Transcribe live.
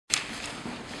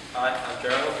Hi, I'm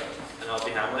Gerald, and I'll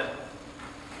be Hamlet.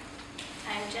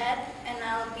 I'm Jed, and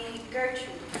I'll be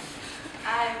Gertrude.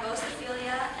 I'm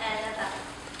Ophelia and Elle.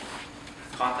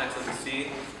 The context of the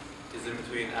scene is in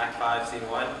between Act 5, Scene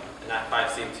 1 and Act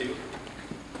 5, Scene 2.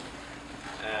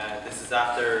 And this is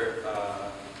after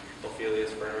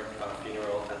Ophelia's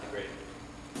funeral at the grave.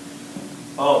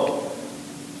 Oh,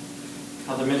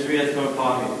 how the misery has come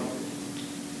upon me.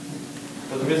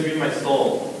 How the misery of my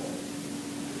soul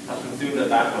has consumed the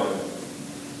backbone.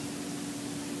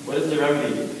 What is the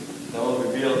remedy that will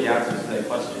reveal the answers to that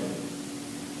question?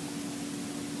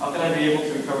 How can I be able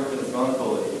to recover from this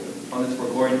melancholy on this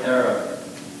forgotten era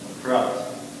of corrupt,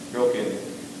 broken,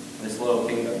 and disloyal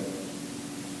kingdom?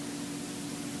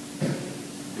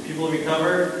 Do people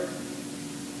recover,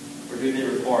 or do they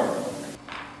reform?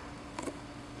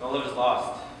 No love is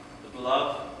lost. The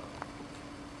love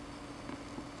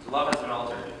has been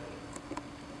altered.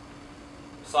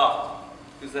 Soft.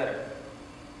 Who's there?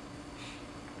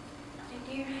 My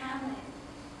dear Hamlet,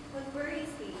 what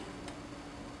worries thee?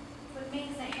 What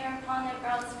makes the hair upon thy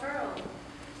brows furrow?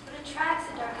 What attracts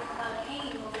a dark cloud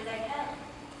hanging over thy head?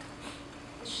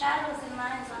 The shadows and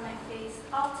lines on thy face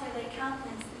alter thy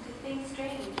countenance into things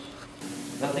strange.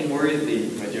 Nothing worries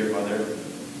thee, my dear mother.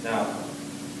 Now,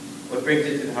 what brings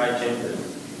you to the high chambers?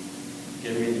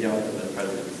 Give me the honor of thy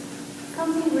presence.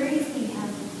 Something worries thee,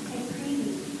 Hamlet. I pray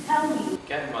thee, tell me.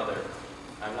 Again, mother,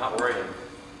 I'm not worrying.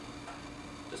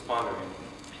 Just pondering.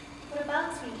 What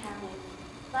about sweet Hamlet?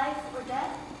 Life or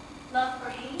death? Love or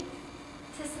hate?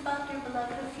 'Tis about your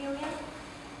beloved Ophelia?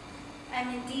 I am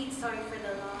indeed sorry for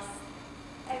the loss.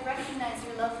 I recognize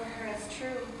your love for her as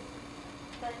true.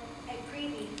 But I pray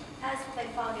thee, as with thy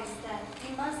father's death, we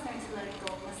must learn to let it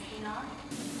go, must we not?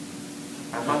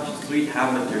 I'm not just sweet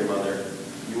Hamlet, dear mother.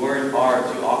 You are far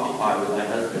too occupied with thy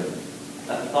husband.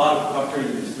 That the thought of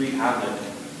comforting your sweet Hamlet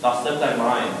thou slipped thy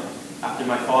mind after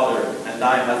my father and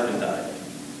thy husband died.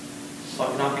 So I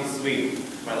cannot be sweet,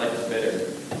 my life is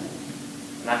bitter.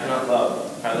 And I cannot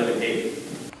love, I live in hate.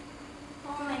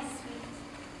 Oh, my sweet,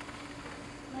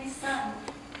 my son,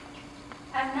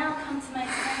 I have now come to my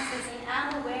senses and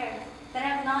am aware that I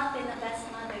have not been the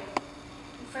best mother.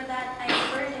 And for that I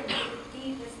am burdened with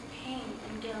deepest pain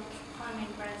and guilt upon my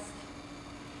breast.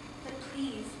 But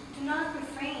please, do not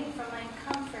refrain from my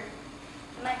comfort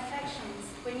and my affections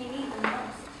when you need them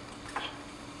most.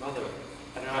 Mother,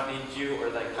 I do not need you or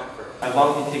thy comfort. I've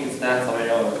long been taking stands on my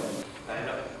own. I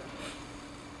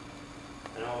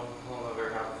know I'll ever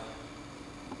have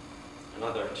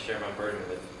another to share my burden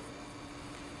with.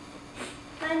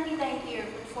 Lend me thy ear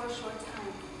but for a short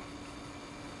time.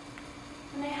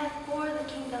 When I have bore the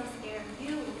kingdom's air,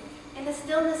 you, in the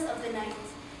stillness of the night,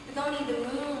 with only the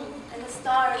moon and the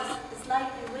stars as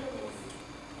light and witness,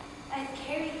 I have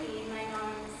carried thee in mine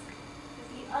arms with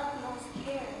the utmost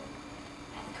care.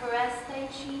 I have caressed thy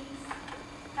cheeks,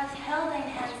 have held thine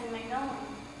hands in mine own,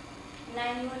 and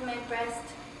I knew in my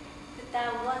breast that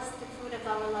thou wast the fruit of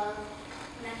our love,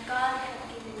 and that God had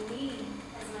given thee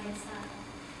as my son,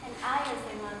 and I as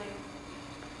thy mother.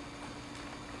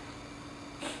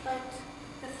 But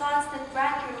the thoughts that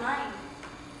rack your mind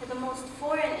are the most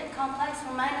foreign and complex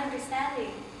for mine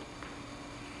understanding,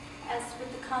 as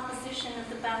with the composition of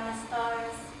the boundless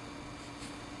stars,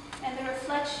 and the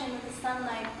reflection of the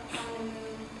sunlight upon the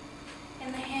moon,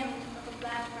 and the hymn of a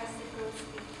black-breasted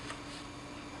grosbeak.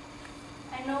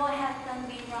 I know I have done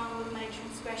thee wrong with my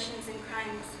transgressions and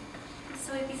crimes,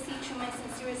 so I beseech you my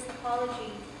sincerest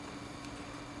apology.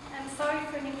 I am sorry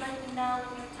for neglecting thou in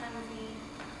your time of need,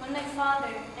 when my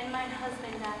father and mine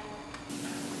husband died.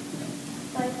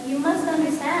 But you must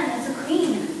understand, as a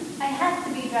queen, I had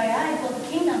to be dry-eyed while the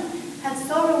kingdom had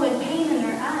sorrow and pain in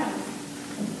their eyes.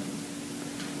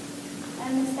 I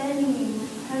am extending you my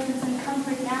presence and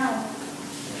comfort now,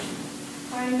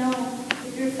 for I know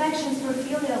that your affections for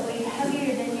Ophelia weigh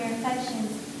heavier than your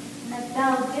affections, and that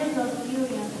thou did love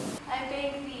Ophelia. I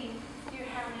beg thee, dear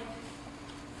Hamlet,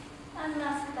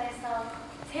 unmask thyself,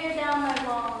 tear down thy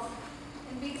walls,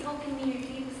 and betoken me your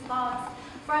deepest thoughts,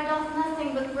 for I doth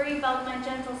nothing but worry about my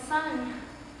gentle son.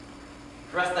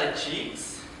 Caress thy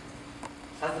cheeks?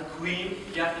 As a queen,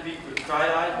 you have to be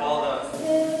dry-eyed while the...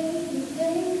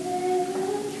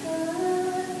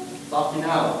 Softly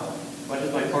now. What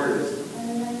is my quarters?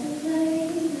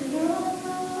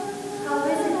 How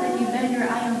is it that you bend your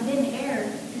eye on thin air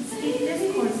and speak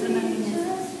discourse of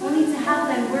nothingness, only to have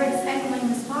thy words echoing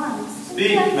response?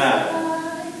 Speak, man.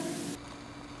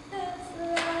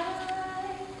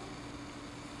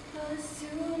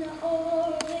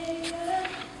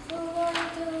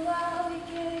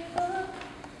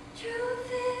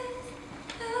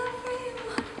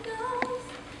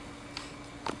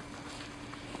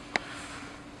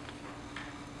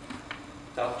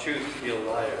 Without truth, be a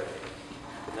liar.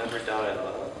 Never doubt I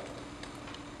love.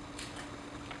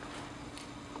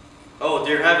 Oh,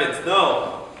 dear heavens,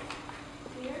 no!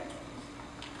 Dear?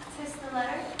 Tis the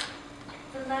letter?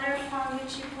 The letter upon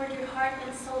which you poured your heart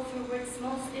and soul through words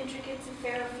most intricate to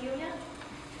fair Ophelia?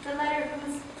 The letter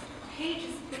whose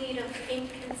pages bleed of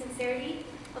ink and sincerity,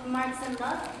 of marks and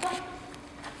love? What?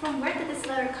 From where did this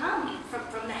letter come?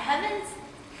 From the heavens?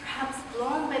 Perhaps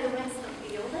blown by the winds of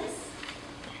Aeolus?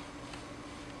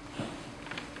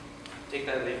 Take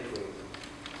that leaf, please.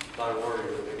 Thy warrior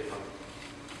will make it home.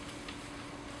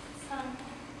 Son,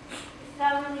 if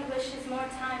thou really wishes more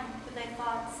time with thy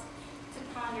thoughts to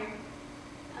ponder,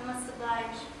 I must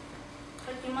oblige.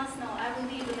 But you must know, I will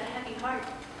leave with a heavy heart.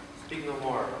 Speak no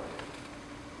more.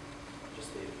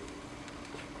 Just leave.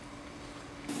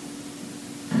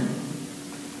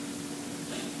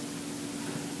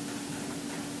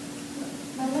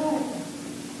 My lord.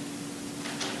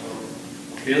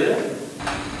 Ophelia?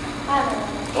 Hi, my lord.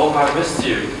 Oh, how I missed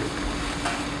you.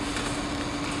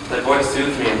 Thy voice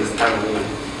soothes me in this time of need.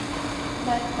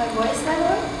 My voice, my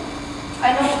lord?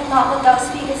 I know not what thou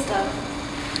speakest of.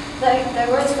 Thy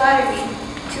words flatter me,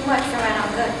 too much for mine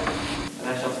own good. And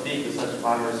I shall speak with such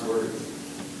clamorous words.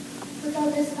 But thou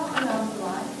didst not announce the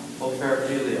lie. Oh, fair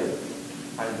Ophelia,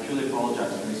 I truly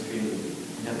apologize for mistreating you,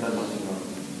 yet that nothing wrong.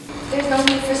 There's no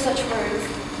need for such words,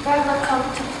 for I have not come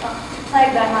to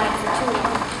plague thy mind for too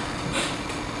long.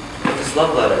 But this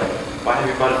love letter, why have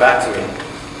you brought it back to me?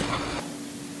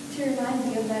 To remind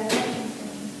thee of thy affection for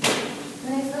me,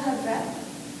 when I still have breath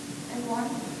and warmth.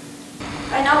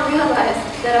 I now realize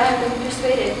that I have been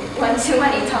persuaded one too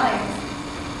many times,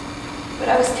 but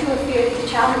I was too afeard to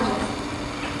challenge it.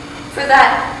 For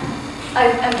that,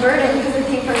 I'm burdened with a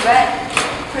deep regret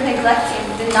for neglecting,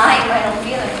 denying my own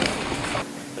feelings.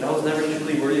 But I was never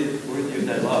truly worthy of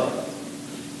thy love.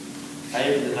 I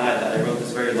even denied that I wrote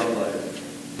this very love letter.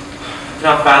 I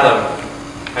cannot fathom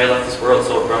how I left this world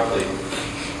so abruptly,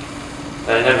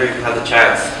 that I never even had the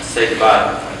chance to say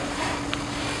goodbye.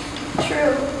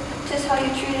 True, 'tis how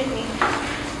you treated me.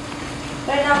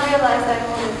 But I now realize thy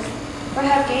motives, for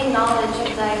I have gained knowledge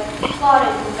of thy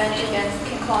plotted revenge against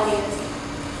King Claudius.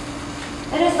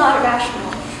 It is not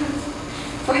irrational,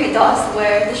 for he doth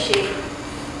wear the shape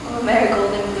of a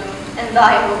marigold in bloom, and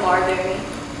thy of a barberry.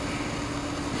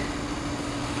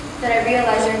 That I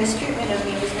realize your mistreatment of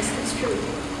me was misconstrued.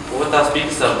 But what thou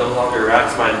speakest of no longer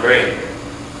racks my brain.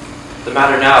 The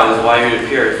matter now is why you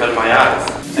appear in front of my eyes.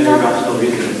 Any rational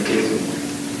reason escapes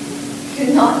me.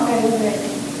 Do not bear with it,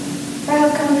 for I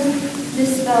have come to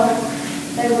dispel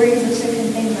thy worries of certain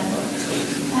things, my lord.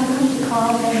 I have come to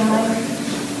calm thy mind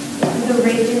with the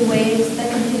raging waves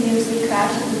that continuously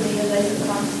crash at the day of thy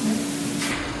subconsciousness.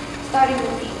 Starting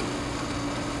with thee,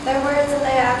 thy words and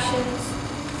thy actions,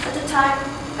 at the time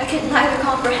I could neither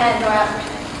comprehend nor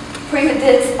apprehend, for you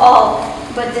didst all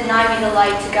but deny me the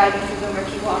light to guide me through the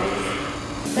murky waters.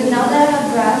 But now that I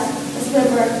have grasped a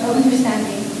sliver of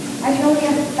understanding, I can only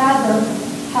fathom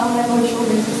how my Lord's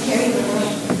shoulders has carried the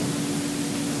world.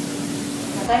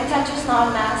 Thy intentions not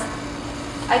unmasked,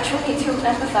 I truly do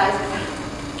empathize with thee,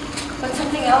 but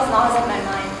something else gnaws at my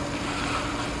mind,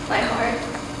 my heart,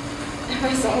 and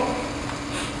my soul.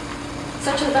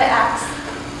 Such are thy acts,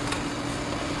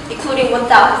 including what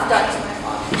thou hast done to my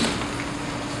father.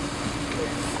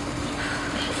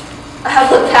 I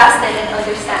have looked past it in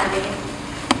understanding,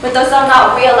 but dost thou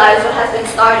not realize what has been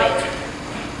started?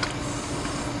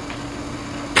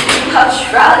 You have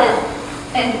shrouded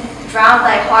and drowned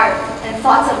thy heart in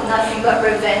thoughts of nothing but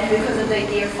revenge because of thy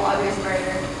dear father's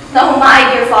murder. No, my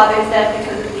dear father's death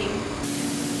because of thee.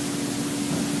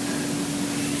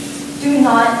 Do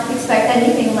not expect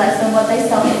anything less than what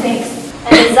thyself thinks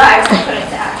and desires to put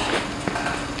into action.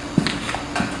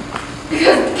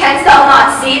 Because canst thou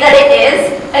not see that it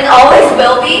is, and always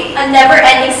will be, a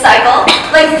never-ending cycle,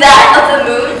 like that of the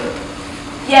moon?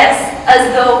 Yes, as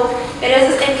though it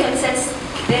is as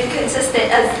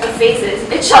inconsistent as the phases,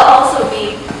 it shall also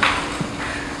be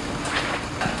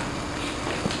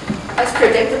as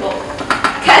predictable.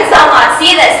 Canst thou not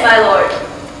see this, my lord?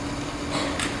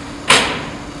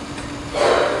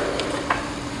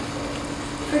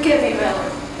 Forgive me, my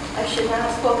lord. I should not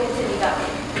have spoken to thee that way.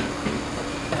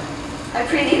 I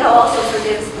pray thee thou also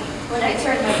forgives me when I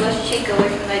turn my blushed cheek away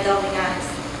from thy delving eyes.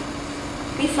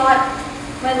 Methought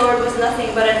my lord was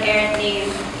nothing but an errant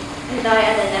knave, and I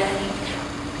an anemone.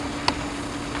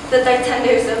 That thy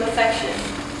tenders of affection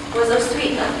was of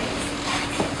sweet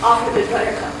nothings, offered with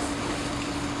buttercups.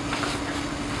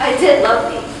 I did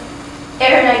love thee,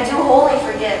 ere and I do wholly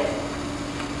forgive,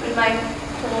 but my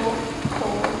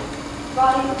cold,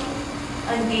 rotting,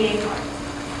 unbeating heart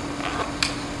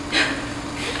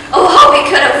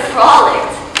could have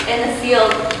frolicked in the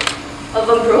field of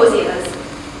ambrosias.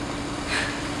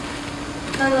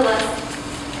 Nonetheless,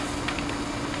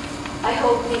 I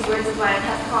hope these words of mine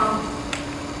have calmed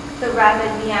the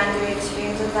rapid meandering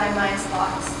streams of thy mind's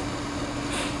thoughts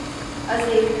as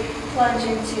they plunge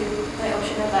into my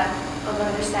ocean of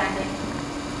understanding.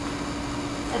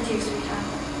 Adieu, sweet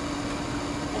Hamlet.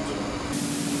 Adieu.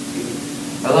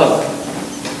 Hello.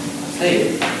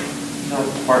 Hey,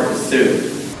 don't part this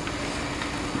soon.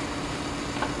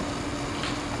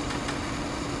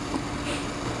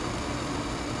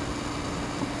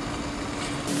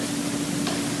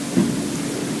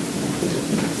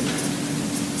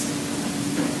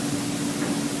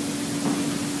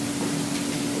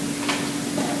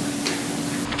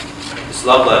 This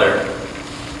love letter,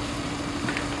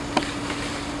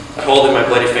 I hold in my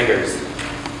bloody fingers.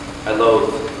 I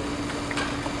loathe.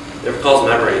 It recalls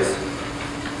memories.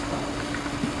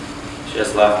 She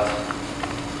has left.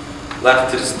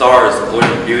 Left to the stars, void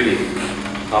of beauty,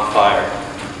 not fire.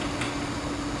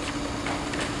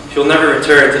 She will never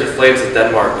return to the flames of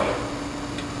Denmark.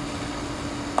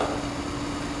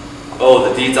 Oh,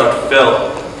 the deeds are to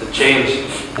fill, to change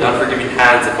the unforgiving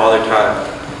hands of Father Time.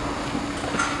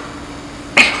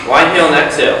 Why inhale and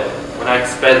exhale when I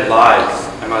expend lives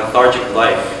and my lethargic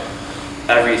life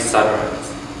every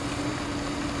sunrise?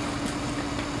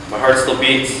 My heart still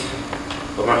beats,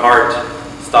 but my heart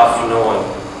stops for no one,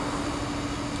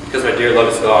 because my dear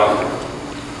love is gone.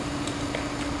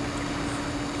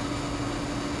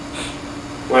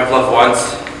 Who I've loved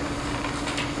once,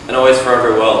 and always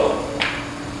forever will.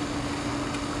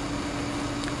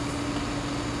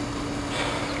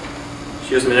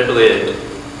 She was manipulated.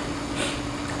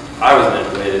 I was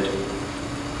manipulated,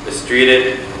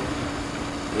 mistreated,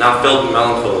 and now filled with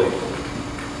melancholy.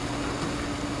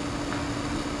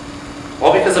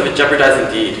 All because of a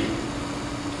jeopardizing deed.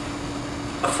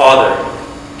 A father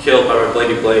killed by my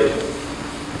bloody blade.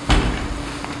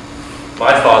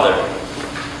 My father,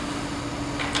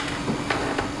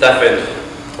 deafened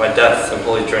by death's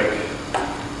unholy drink.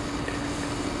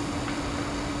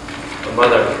 A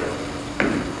mother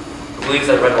who believes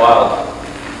I run wild.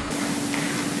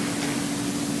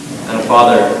 And a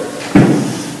father,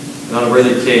 an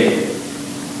unworthy king,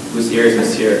 whose ears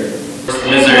must hear. The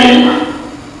misery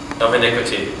of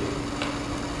iniquity.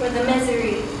 For the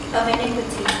misery of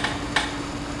iniquity.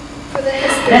 For the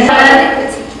history of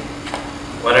iniquity.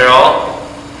 When it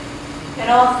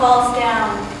all falls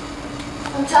down.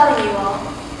 I'm telling you all.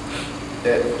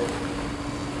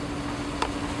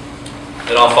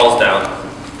 It all falls down.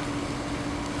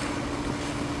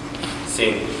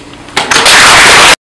 Scene.